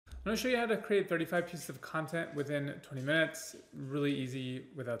I'm going to show you how to create 35 pieces of content within 20 minutes. Really easy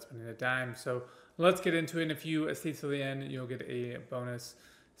without spending a dime. So let's get into it. And if you stay till the end, you'll get a bonus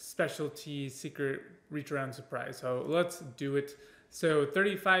specialty secret reach around surprise. So let's do it. So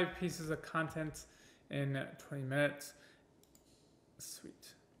 35 pieces of content in 20 minutes. Sweet.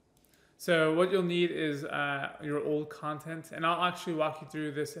 So what you'll need is your old content, and I'll actually walk you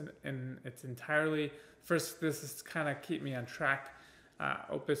through this in its entirely. First, this is kind of keep me on track.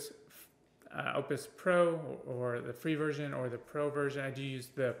 Opus Pro or the free version or the Pro version. I do use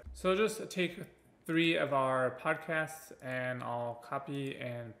the. So I'll just take 3 of our podcasts and I'll copy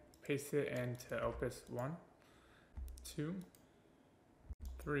and paste it into Opus 1, 2,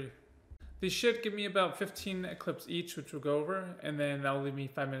 3. These should give me about 15 clips each, which we'll go over, and then that'll leave me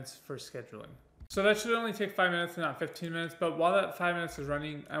 5 minutes for scheduling. So that should only take 5 minutes and not 15 minutes, but while that 5 minutes is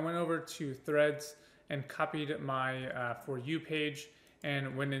running, I went over to Threads and copied my For You page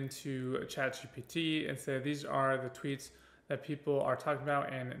and went into ChatGPT and said, these are the tweets that people are talking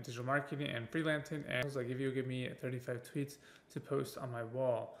about in digital marketing and freelancing, and I was like, if you give me 35 tweets to post on my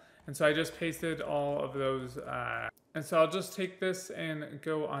wall. And so I just pasted all of those, and so I'll just take this and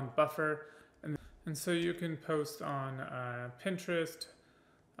go on Buffer, and so you can post on Pinterest,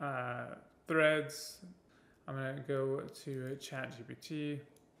 Threads. I'm gonna go to ChatGPT,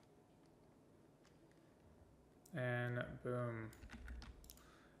 and boom,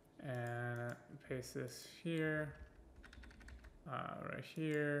 and paste this here, right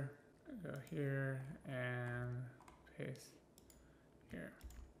here, go here, and paste here.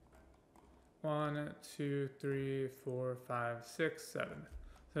 1, 2, 3, 4, 5, 6, 7.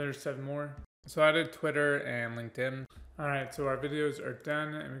 So there's 7 more. So I did Twitter and LinkedIn. All right, so our videos are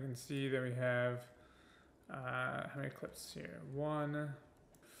done, and we can see that we have how many clips here? 1,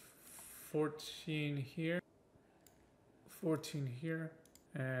 14 here, 14 here,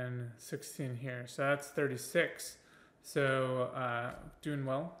 and 16 here. So that's 36. So doing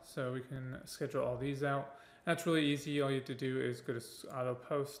well. So we can schedule all these out. That's really easy. All you have to do is go to auto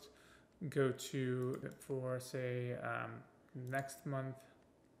post, go to for say next month.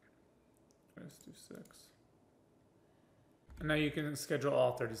 Let's do 6. And now you can schedule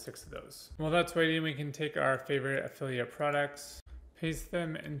all 36 of those. While that's waiting, we can take our favorite affiliate products, paste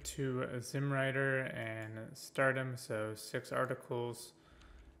them into a ZimWriter and start them. So 6 articles,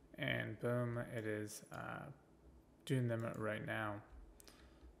 and boom, it is doing them right now.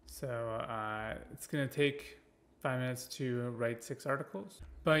 So it's gonna take 5 minutes to write 6 articles,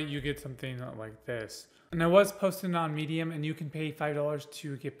 but you get something like this. And I was posting on Medium, and you can pay $5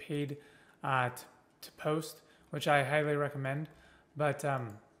 to get paid to post, which I highly recommend. But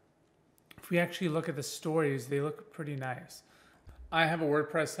if we actually look at the stories, they look pretty nice. I have a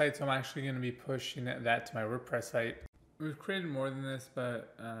WordPress site, so I'm actually going to be pushing that to my WordPress site. We've created more than this,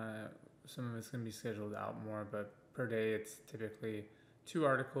 but some of it's going to be scheduled out more. But per day, it's typically 2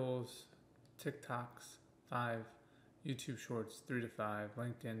 articles, TikToks 5, YouTube Shorts 3 to 5,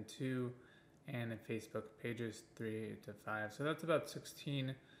 LinkedIn 2, and Facebook pages 3 to 5. So that's about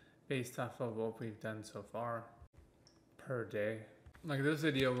 16 based off of what we've done so far per day. Like this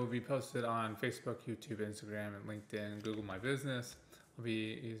video will be posted on Facebook, YouTube, Instagram, and LinkedIn, Google My Business. I'll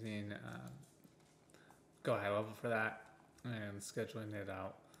be using Go High Level for that and scheduling it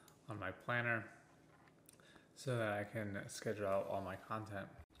out on my planner so that I can schedule out all my content.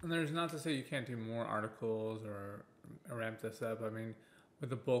 And there's not to say you can't do more articles or ramp this up. I mean, with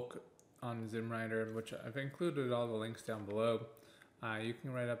the bulk on ZimWriter, which I've included all the links down below, you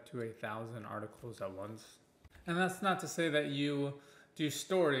can write up to 1,000 articles at once. And that's not to say that you do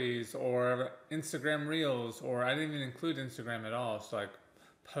stories or Instagram Reels, or I didn't even include Instagram at all. So like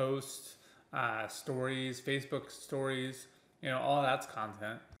posts, stories, Facebook stories, you know, all that's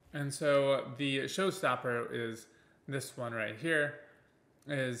content. And so the showstopper is this one right here,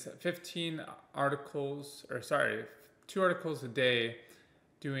 is 15 articles, or sorry, 2 articles a day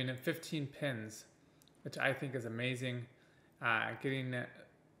doing 15 pins, which I think is amazing. Getting an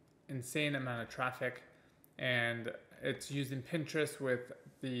insane amount of traffic, and it's using Pinterest with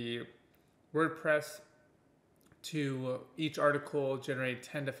the WordPress to each article generate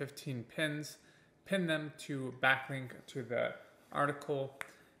 10 to 15 pins, pin them to backlink to the article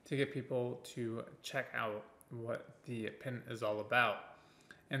to get people to check out what the pin is all about.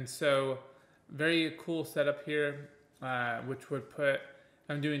 And so very cool setup here, which would put,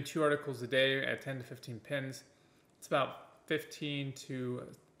 I'm doing 2 articles a day at 10 to 15 pins. It's about 15 to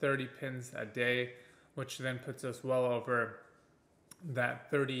 30 pins a day, which then puts us well over that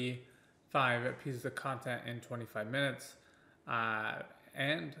 35 pieces of content in 25 minutes,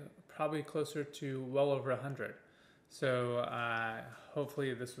 and probably closer to well over 100. So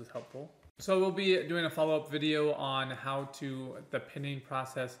hopefully this was helpful. So we'll be doing a follow-up video on how the pinning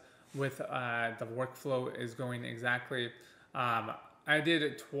process with the workflow is going exactly. I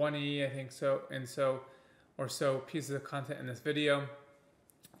did 20, I think so, or so pieces of content in this video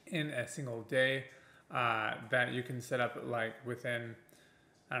in a single day that you can set up like within,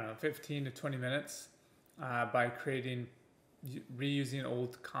 I don't know, 15 to 20 minutes by reusing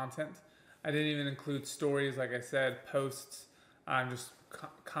old content. I didn't even include stories, like I said, posts, just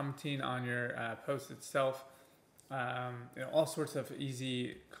commenting on your post itself, all sorts of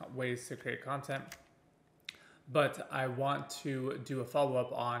easy ways to create content. But I want to do a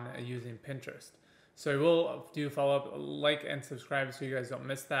follow-up on using Pinterest. So I will do a follow-up, like and subscribe so you guys don't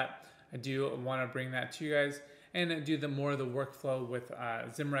miss that. I do want to bring that to you guys and do more of the workflow with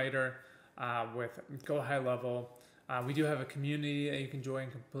ZimWriter, with Go High Level. We do have a community that you can join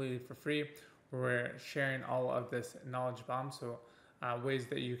completely for free, where we're sharing all of this knowledge bomb, so ways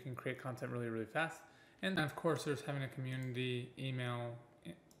that you can create content really, really fast. And of course, there's having a community, email,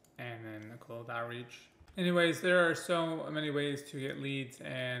 and then a cold outreach. Anyways, there are so many ways to get leads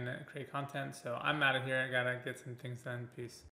and create content, so I'm out of here. I gotta get some things done. Peace.